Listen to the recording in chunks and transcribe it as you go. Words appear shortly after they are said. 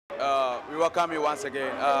We welcome you once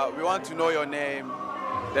again. We want to know your name,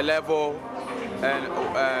 the level, and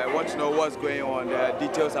want to know what's going on, the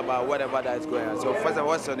details about whatever that is going on. So first of all,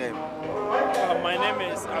 what's your name? My name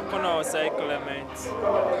is Akuna Osai Clement,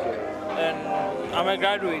 and I'm a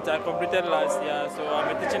graduate. I completed last year, so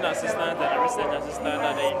I'm a teaching assistant and a research assistant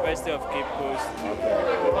at the University of Cape Coast.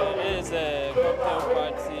 It is a cocktail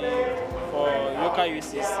party for Yoka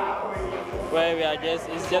UCC, where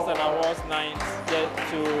it's just an awards night just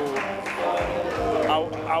to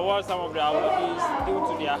award some of the awardees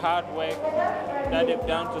due to their hard work that they've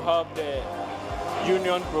done to help the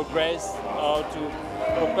union progress or to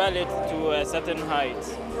propel it to a certain height.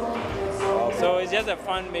 So it's just a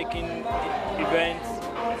fun-making event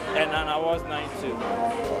and an awards night too.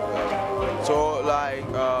 So like,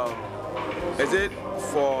 is it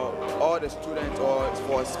for all the students or it's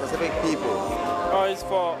for specific people? Oh, it's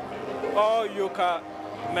for all Yoka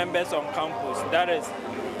members on campus. That is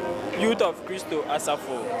Youth of Cristo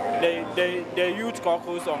Asafo, the youth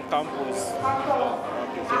caucus on campus. So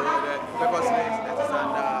the purpose is it is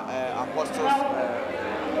under apostles.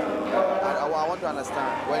 I want to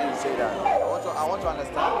understand when you say that. I want to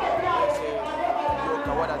understand when you say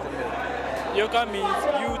Yoka, what does it mean? Yoka means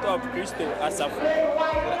Youth of Cristo Asafo.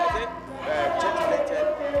 Is it church-related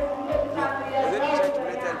group? Is it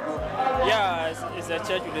church-related group? Yeah, it's a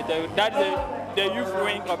church-related. That's the youth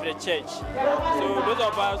wing of the church. So those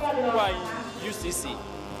of us who are in UCC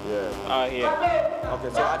are here. Okay,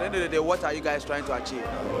 so at the end of the day, what are you guys trying to achieve?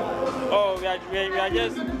 Oh, we are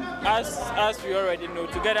just, as we already know,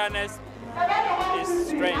 togetherness is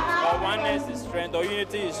strength, or oneness is strength, or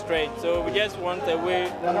unity is strength. So we just want a way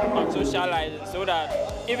of socializing so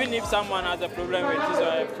that even if someone has a problem with his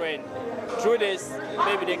or her friend, through this,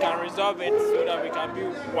 maybe they can resolve it so that we can be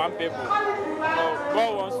one people. So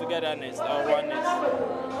God wants togetherness or oneness.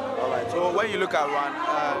 All right, so when you look around,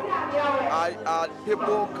 are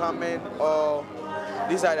people coming, or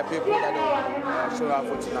these are the people that will show up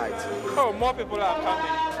for tonight? Oh, more people are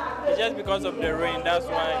coming. It's just because of the rain. That's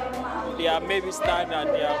why they are maybe stuck at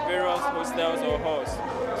their various hostels or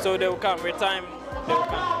halls. So they will come. With time, they will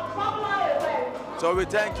come. So we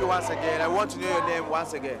thank you once again. I want to know your name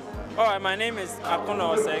once again. All right, my name is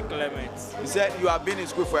Akuna Osai Clement. You said you have been in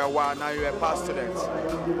school for a while, now you're a past student,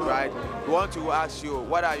 right? We want to ask you,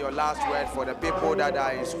 what are your last words for the people that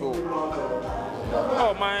are in school?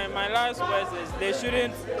 Oh, my last words is they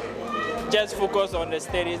shouldn't just focus on the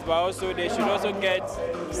studies, but also they should also get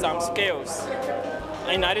some skills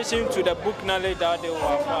in addition to the book knowledge that they will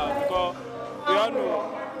have. Because we all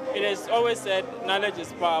know it is always said knowledge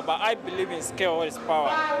is power, but I believe in skill is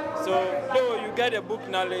power. So though you get the book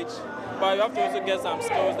knowledge, but you have to also get some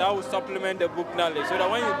skills that will supplement the book knowledge, so that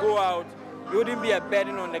when you go out, you wouldn't be a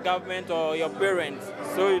burden on the government or your parents.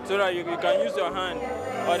 So that you can use your hand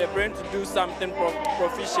or the brain to do something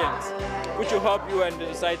proficient, which will help you and the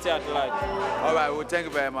society at large. All right, well, thank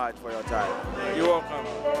you very much for your time. You're welcome.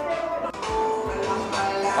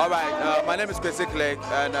 All right, my name is Kwesi Clegg,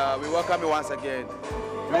 and we welcome you once again.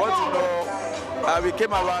 We want to know, we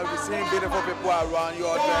came around, we've seen beautiful people around,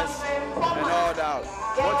 your dress and all that.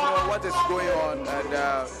 We want to know what is going on and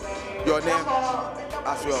your name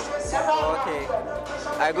as well. Okay,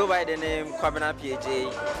 I go by the name Kwabena PJ.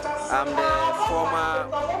 I'm the former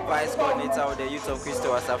vice coordinator of the Youth of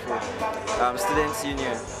Cristo Asafo Students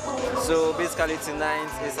Union. So basically tonight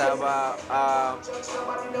is our, how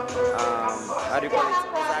do you call it?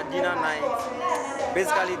 It's our dinner night.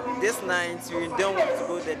 Basically this night we don't want to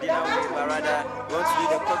go the dinner way, but rather we want to do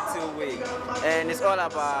the cocktail way. And it's all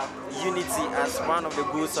about unity as one of the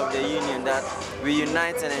goals of the union, that we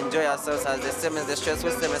unite and enjoy ourselves as the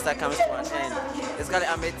stressful semester comes to an end. Basically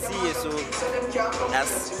I'm a TA, so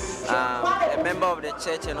as a member of the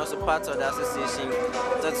church and also part of the association,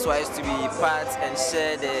 that's why I used to be part and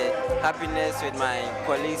share the happiness with my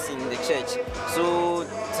colleagues in the church. So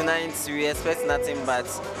tonight we expect nothing but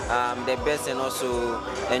the best, and also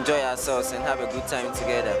enjoy ourselves and have a good time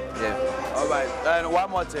together. Yeah. All right, and one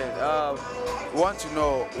more thing. We want to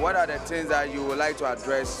know, what are the things that you would like to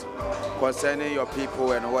address concerning your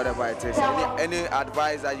people and whatever it is? Any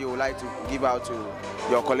advice that you would like to give out to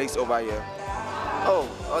your colleagues over here? Oh,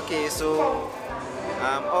 okay, so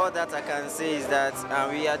all that I can say is that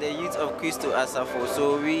we are the Youth of Cristo Asafo,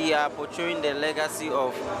 so we are portraying the legacy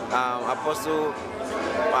of Apostle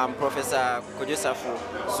Professor Kojosafo.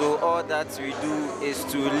 So all that we do is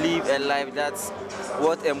to live a life that's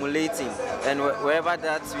worth emulating, and wherever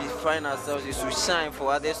that we find ourselves is to shine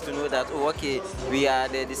for others to know that, oh, okay, we are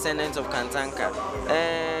the descendants of Kantanka.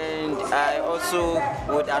 And I also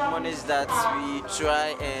would admonish that we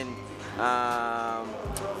try and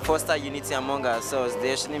foster unity among ourselves.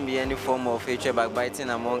 There shouldn't be any form of hatred, backbiting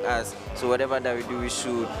among us. So whatever that we do, we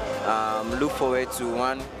should look forward to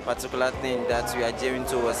one particular thing that we are gearing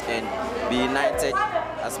towards and be united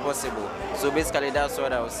as possible. So basically, that's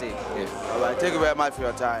what I would say. Yeah. All right, thank you very much for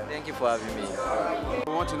your time. Thank you for having me.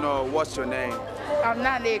 We want to know what's your name. I'm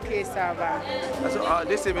not Saba. So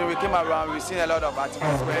this evening we came around, we've seen a lot of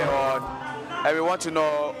activities going on, and we want to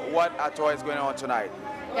know what at all is going on tonight.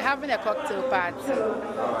 We're having a cocktail party,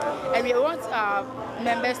 and we want our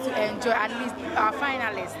members to enjoy, at least our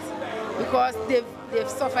finalists, because they've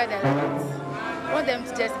suffered a lot. We want them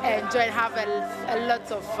to just enjoy and have a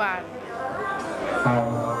lot of fun.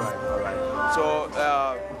 All right. So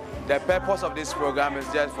the purpose of this program is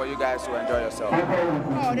just for you guys to enjoy yourself.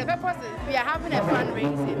 Oh, the purpose is we are having a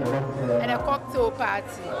fundraising and a cocktail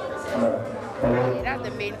party. Yeah, that's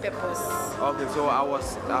the main purpose. Okay, so I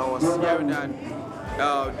was hearing that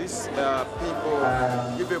these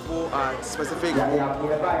you people are specific group.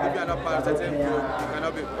 If you are not part of a certain group, you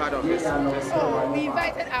cannot be part of this. Oh, we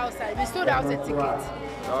invited outside. We sold out a ticket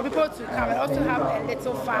for people to come and also have a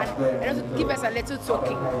little fun and also give us a little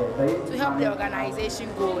token to help the organization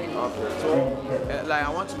going. Okay, so like I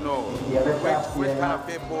want to know which kind of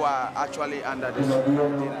people are actually under this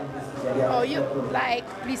dinner. Oh, you like?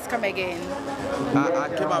 Please come again. I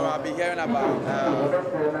came around. I've been hearing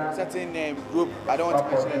about certain name group. I don't want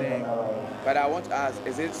to mention the name, but I want to ask: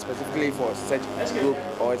 is it specifically for such group,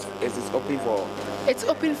 or is it open for? It's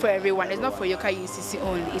open for everyone. It's not for Yoka UCC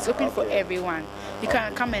only. It's open for everyone. You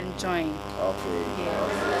can come and join. Okay.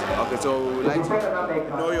 Yeah. Okay. So we'd like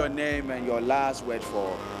to know your name and your last word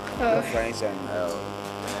for your friends and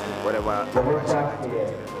whatever.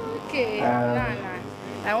 Okay. Nah.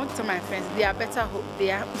 I want to tell my friends they are better.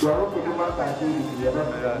 They are.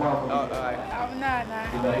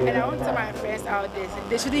 And I want to tell my friends out there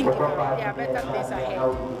they shouldn't give up. There are better things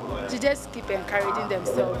ahead. To just keep encouraging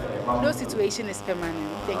themselves. No situation is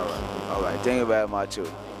permanent. Thank you. All right. Thank you very much.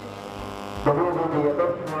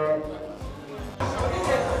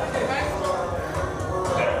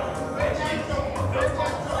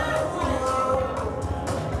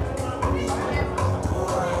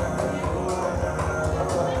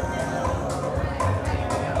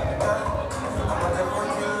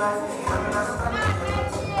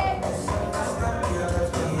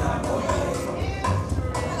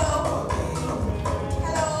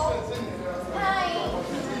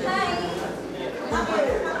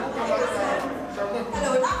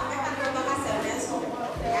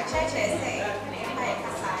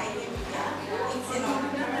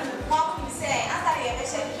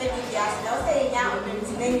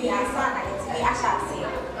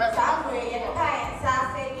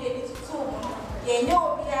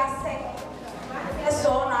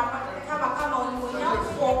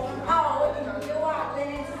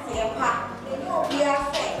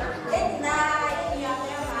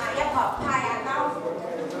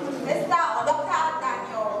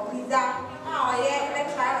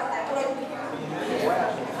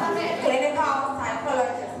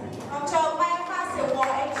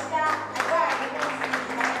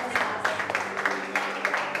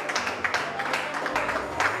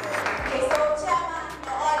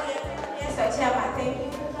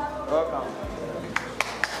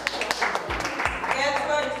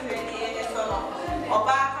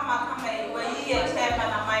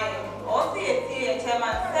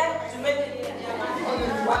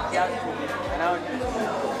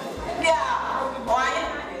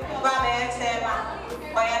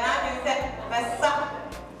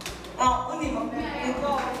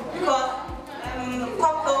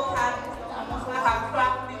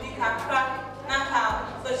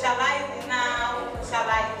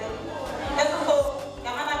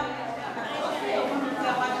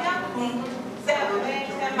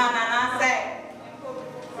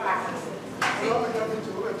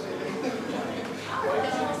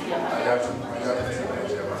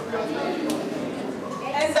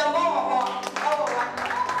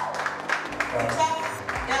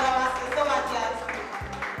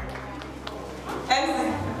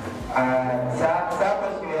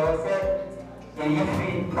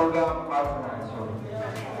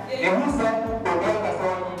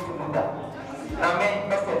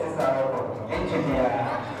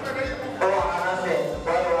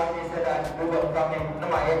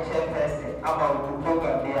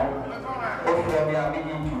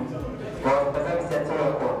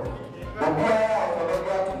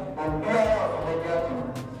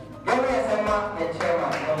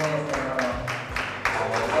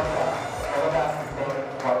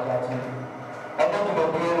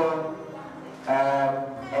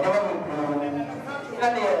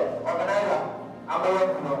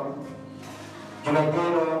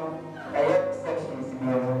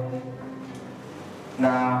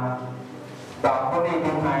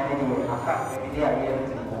 aka maybe a year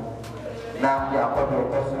now ya kwa do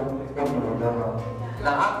person em no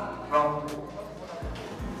na from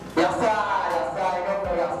yasa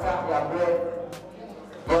ya bread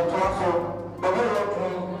ya toso bebe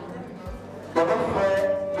rotun bebe fe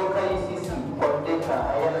Yoka ECC coordinator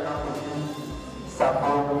ayana na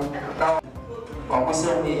sapo now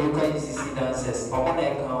Officer the Yoka ECC dancers omo na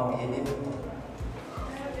eka o yede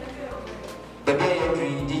bebe yedri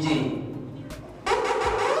DJ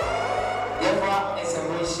yefa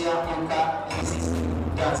esemesia Yoka ECC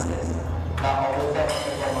dancers na omo fe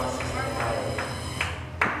performances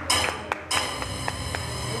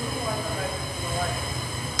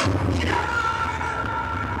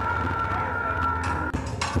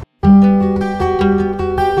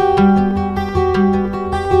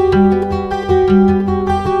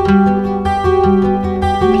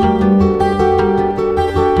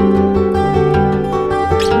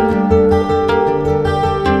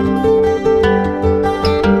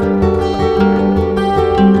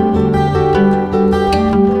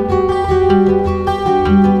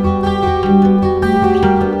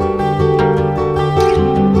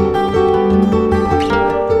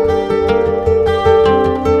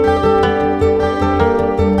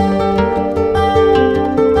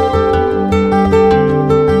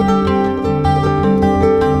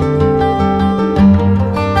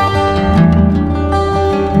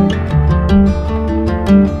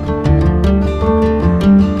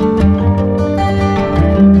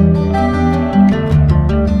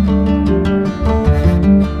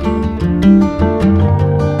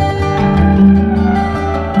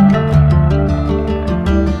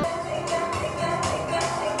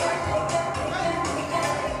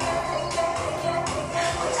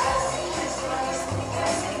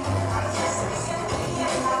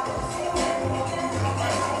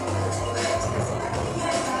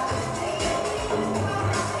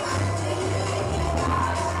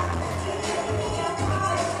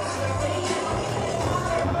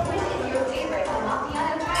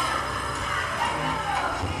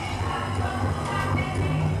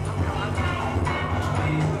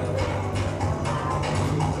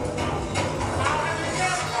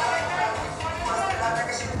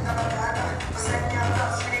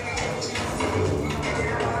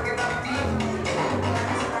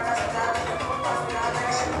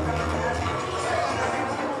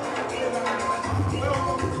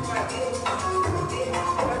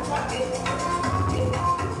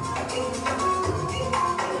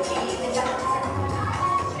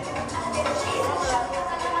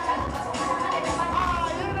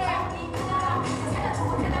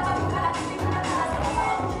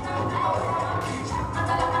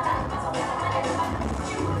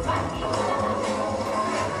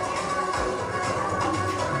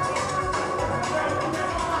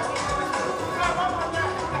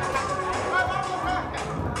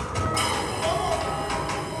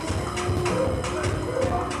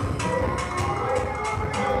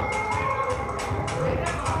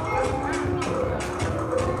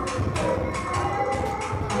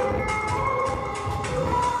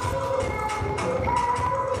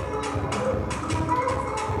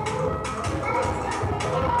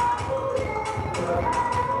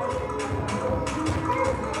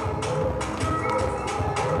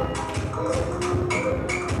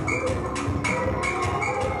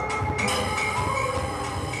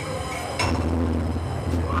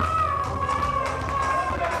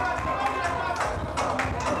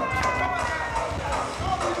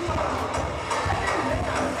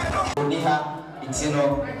Itino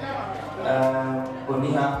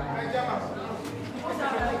Oniha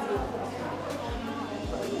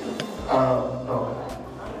no.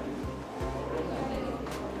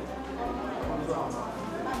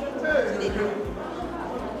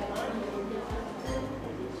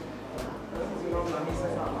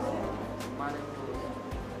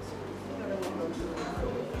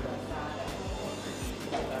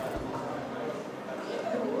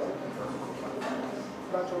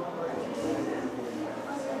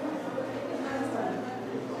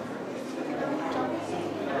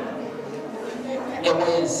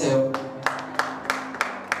 So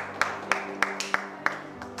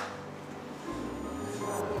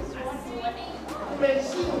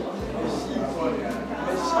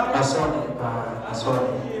I saw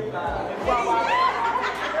it.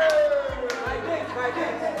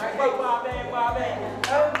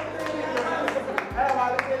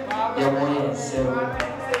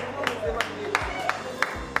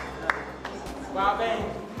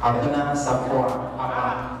 Abena Sapora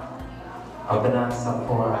Abena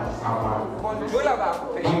Sapora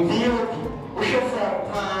in view, we should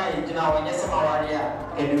from time, you know, when you're some area,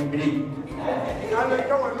 can you believe?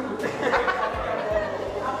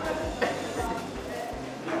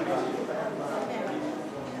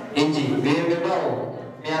 Inji, baby, no.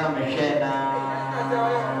 Me and my share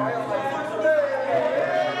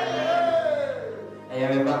I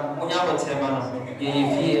remember when I was a man, you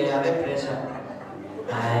feel a pressure.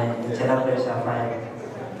 I tell pressure fine.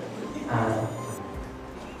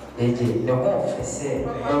 Inji, the whole say,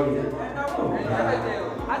 oh,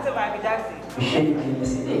 you should be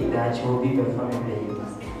mistake that you will be the family.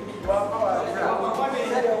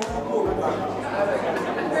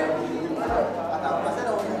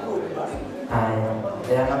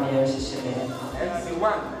 They are not here,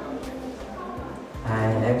 MC1.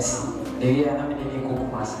 MC. They are not in the cook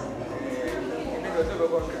master.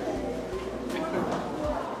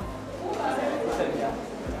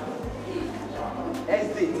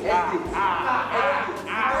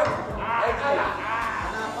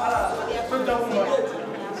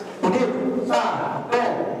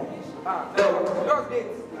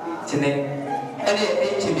 Today, any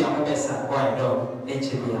HB on the best why no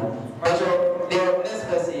HB. But the next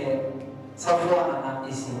person here, someone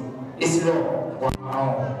is low.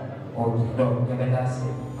 Wow. Oh, no, that's it.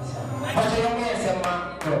 But you don't get some man.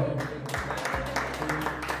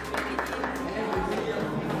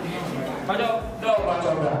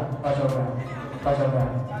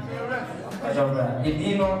 No, if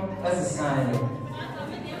you know, that's a sign.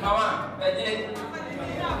 Mama,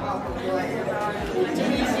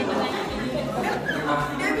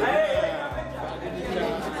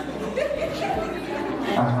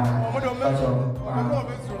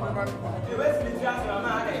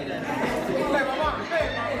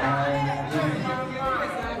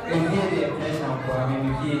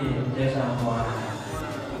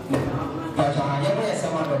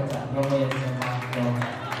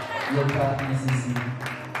 Yoka,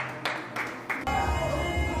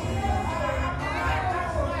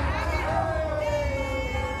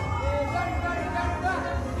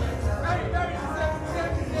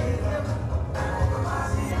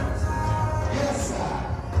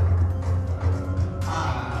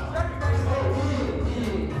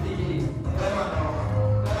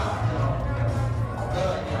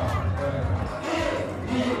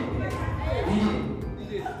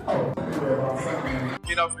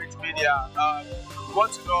 Media.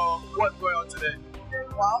 Want to know what's going on today?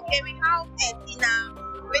 Well, okay, we have a dinner,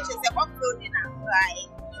 which is a cocktail dinner, right?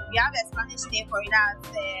 We have a Spanish name for it as,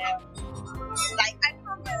 like, I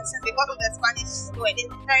can't mention because of the Spanish word,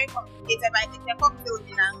 it's very complicated, but it's a cocktail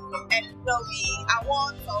dinner, and there'll be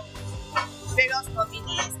awards of various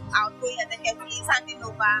nominees, outgoing executives, handing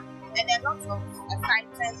over, and there are lots of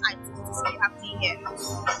exciting activities happening here.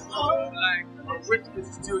 Like, which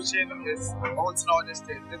institution is holding all this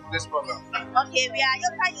program? Okay, we are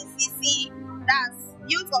Yoka UCC, that's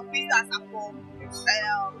Youth of Christians at Home,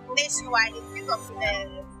 nationwide, it's Youth of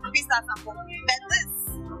Christians at Home, but this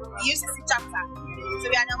UCC chapter, so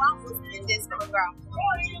we are the one hosting this program.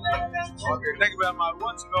 Okay, thank you very much. We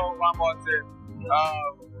want to know one more thing.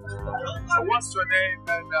 What's your name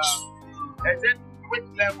and is it which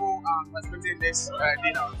level participating in this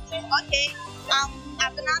dinner? Okay,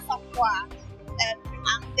 I'm the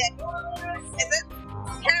I'm the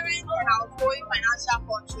parent and outgoing financial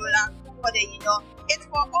controller for the union. It's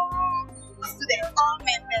for all students, all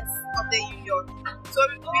members of the union. So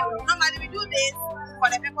normally we do this for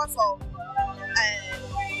the purpose of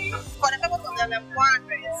the level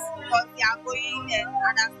 100s because they are going and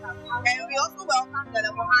other stuff. And we also welcome the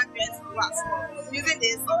level 100s to us using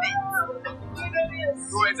this event.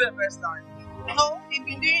 So is it the first time? No, we've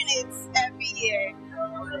been doing it every year.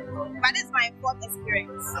 But it's my fourth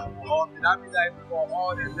experience. Oh, that means that for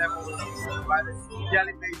all the levels by the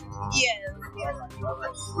yearly basis? Yes. Well,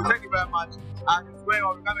 thank you very much. And it's going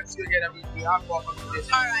on. We'll come and see you again and we have more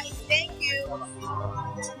conversation. Alright, thank you.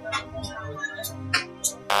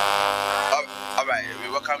 Alright, we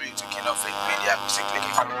welcome you to King of Faith Media Music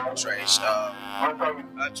Clicking Church.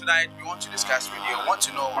 Tonight we want to discuss with you. We want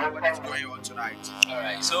to know what is going on tonight.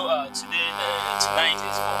 Alright, so tonight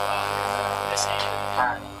is for let's say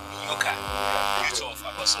Yoka, Youth of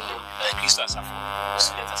Apostle Christian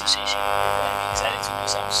Student Association. We decided to do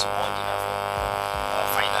some small dinner for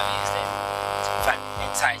finalists and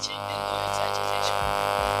entire change and go entire change.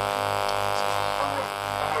 So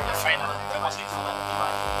the final purpose is for the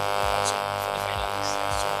finalists. So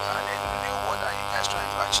and then the award that you guys trying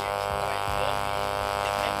to achieve.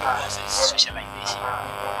 The main purpose is socialization.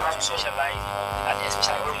 To socialize, and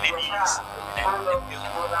especially the ladies and the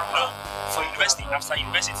for university, after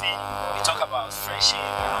university, we talk about friendship,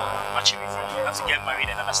 maturity, we have to get married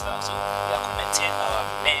and other stuff. So we are connecting our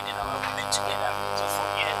men and our women together. So for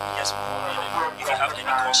here, we just want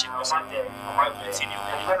friendship also continue.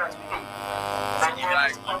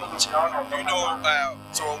 Like,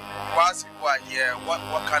 so whilst people are here, what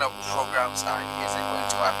kind of programs are you going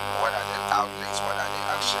to have? What are the outlets? What are the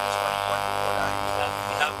actions? What are you?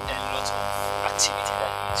 We have a lot of activity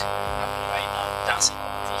that need to happen right now. Dancing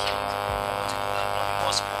competitions, more program.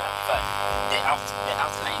 In fact, the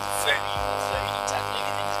outline is very intact.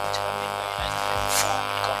 Everything is going to happen very nice. Food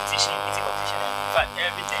competition, eating competition. In fact,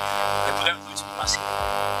 everything. The program is going to be massive.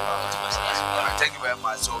 Thank you very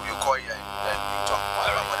much. So we'll call you and we talk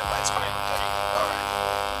about whatever is going on.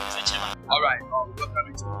 All right.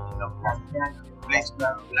 Welcome to the please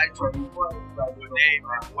like to your name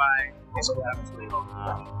and why this program is going on.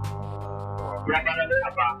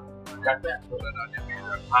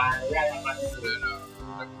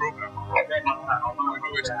 The program we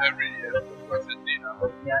do it every year with the dinner.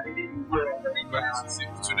 Everybody is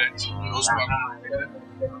a student. Those who are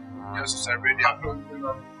just to celebrate their freedom.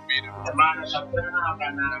 And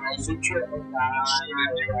also to show the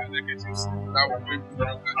new executives that we're going to do,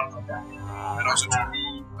 and also to do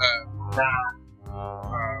from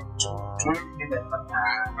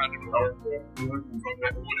the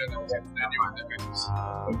old executives to the new executives.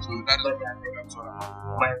 So that is what the programs are.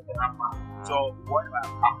 So what is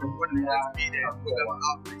going to be the program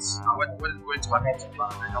outlets? What is going to happen?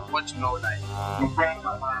 I want to know like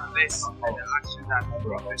this and the action that we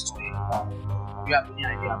brought this today. You have any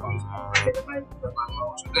idea about it?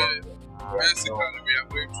 Today, basically we are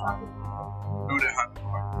going to do the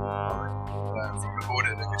handover from the old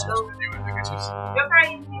executives to the new executives.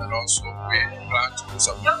 And also we plan to do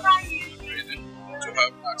some training to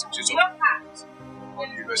have activities on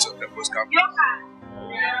the University of Campus campus.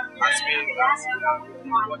 As we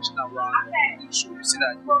watching around, so we see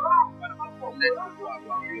that you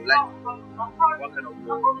like what kind of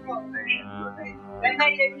work you play.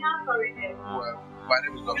 My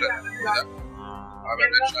name is Dr. Ananda. I'm a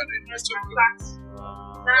lecturer at the University of Campus.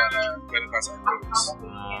 Clinical psychologist.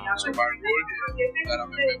 So my role here is that I'm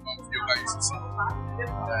a member of Yoka UCC.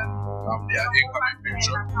 And I'm the incoming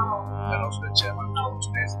patron and also the chairman of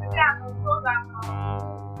today's meeting.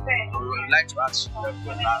 We would like to ask you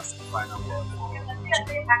the last and final word. The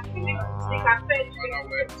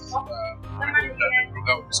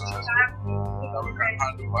program will be successful that we can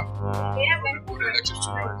hand over from the board elections to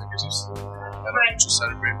new executives and to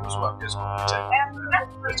celebrate those who have just completed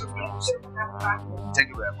the rest of the Thank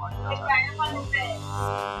you very much.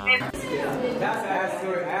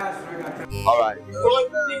 Alright,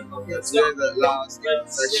 today is the last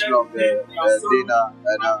section of the dinner,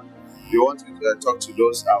 and we want to talk to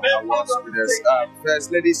those awards winners.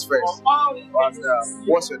 First, ladies first.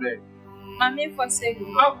 What's your name? My name for Segu.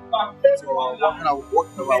 So, what kind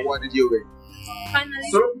of award did you win?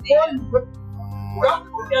 Finally,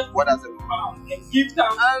 what does it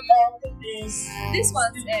mean? This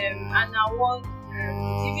was an award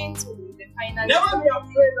given to the finalists. Never be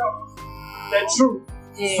afraid of the truth.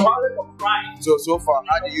 So far,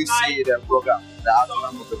 how do you see the program, the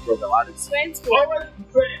outcome of the program? How do you see it? Always be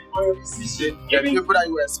praying for your decision. The people that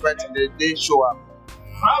you were expecting, they didn't show up.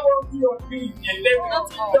 How will you be? And they will not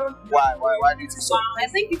done. Why do you think so? I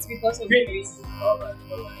think it's because of the reason. Alright.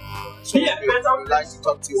 So we would like to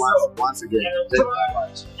talk to you once again. Thank you very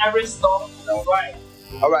much. Every stop, right?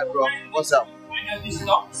 Alright, bro. What's up? Finally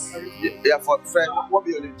stops. Yeah, for friend, what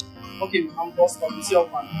be your name? Okay, I'm boss committee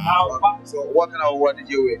of man. So what kind of award did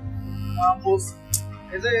you win?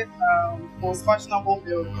 Most fashionable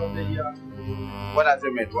build of the year. What does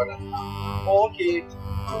it mean? Okay.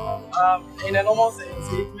 In a normal sense,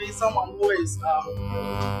 it means someone who is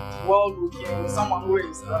well looking, someone who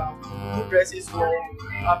is who dresses well.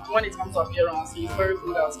 When it comes to appearance, he's very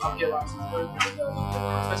good at appearance. He's very good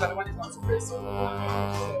at, especially when it comes to dressing.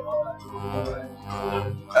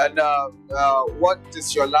 And what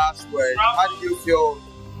is your last word? How do you feel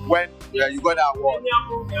when you got that award?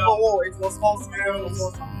 Oh, it was awesome. I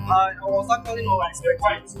was actually not expecting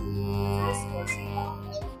it.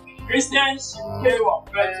 Christians should pay what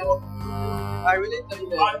I really think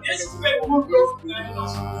that this people go when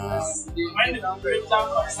the break down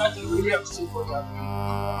of such a really appreciate for that.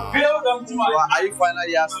 Are you final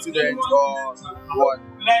year student or what?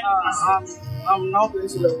 I'm now going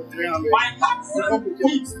to level 300. My heart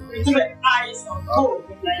keeps into the eyes of God.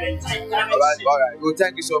 Alright. Well,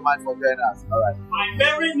 thank you so much for joining us. Alright. I'm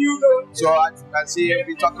very new. So as you can see, we'll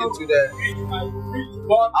be talking to the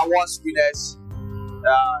awards winners.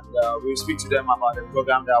 And we'll speak to them about the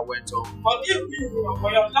program that went on. Forgive me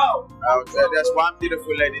for your love. There's one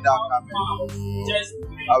beautiful lady that coming.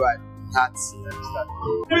 Alright, that's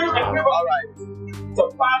Alright.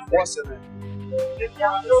 What's your name? I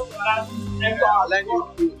learned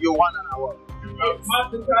you won an award.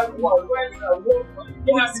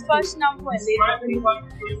 It's fashionable for a lady.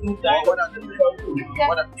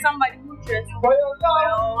 Somebody who dresses well, a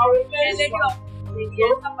lady of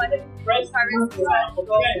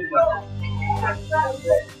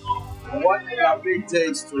somebody what it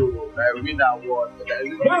takes to win an award?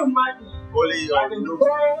 Only your looks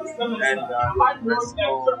and there is what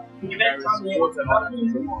another.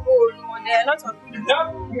 There are a lot of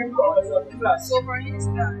people. So for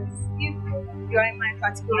instance, if you are in my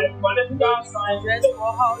category, dress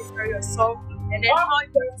for how you carry yourself, and then how you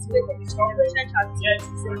participate in the church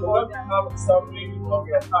activities and all that.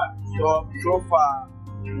 So far,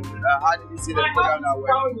 how did you see the program that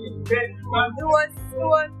went?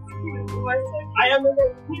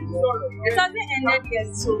 It hasn't ended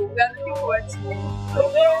yet, so we are looking forward to it.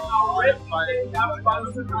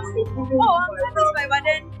 Oh, I'm satisfied, but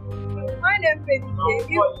then when them pay if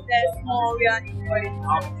there's more, we are enjoying. Is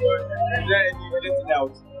there anything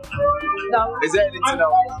else? No. Is there anything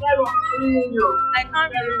else? I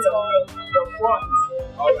can't really talk.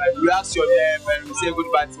 Alright, we ask your name and we say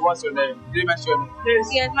goodbye. So what's your name? Did you mention your name?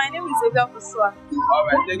 Yes, my name is Yoka.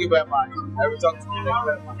 Alright, thank you very much. I will talk to you. Thank you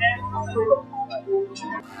very much. So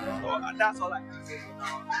that's all I can say.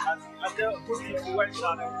 As the most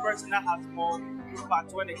influential person that has more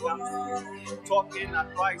impact when it comes to talking,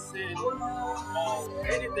 advising, or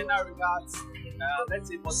anything that regards, let's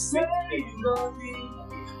say, motivation.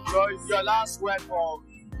 So it's your last word for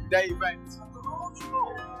the event.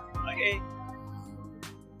 Okay.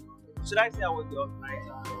 Should I say I was the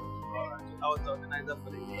organizer? I was the organizer for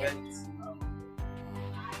the event.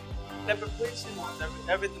 The preparation was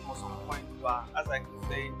everything was on point, but as I could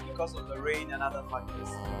say, because of the rain and other factors,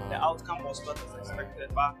 the outcome was not as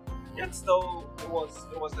expected. But yet still, it was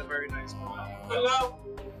a very nice moment. Hello.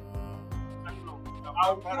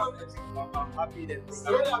 I'm proud of it. I'm happy that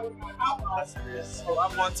So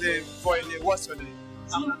I'm wanting for a name. What's your name?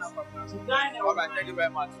 Alright, thank you very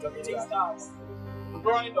much.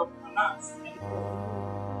 Drawing of Anas.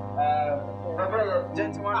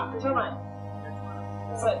 Gentlemen.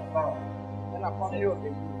 Then I found you.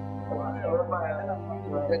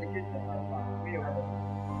 Dedicated.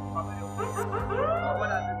 What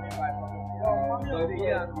does it mean by family?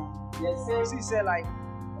 You see, say like,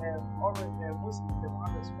 Muslims,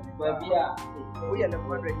 we are the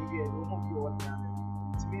mother here, we won't be what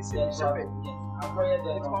it means in shepherd.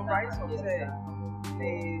 It's comprised of say,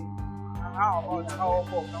 how about how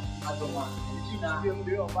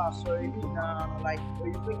sorry, like,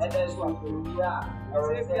 you think that's what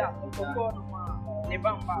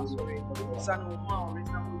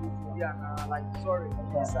like, sorry,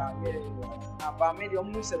 but maybe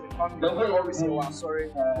almost the family always say, I'm sorry.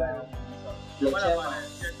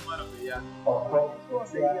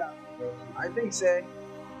 I think say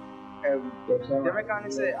the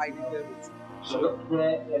mechanic say I deserve it. So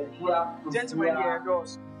gentlemen here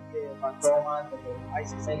endorse, but I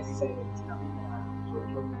see say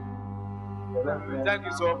Thank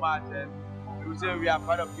you so much, and we say we are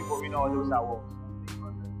proud of people win all those awards.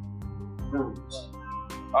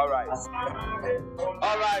 Alright.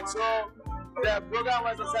 Alright, so the program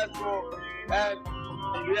was successful and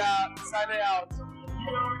we are signing out.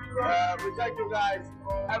 We thank you guys.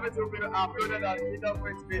 Everything will be uploaded on Freedom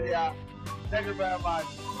Press Media. Thank you very much.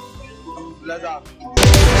 Bless up.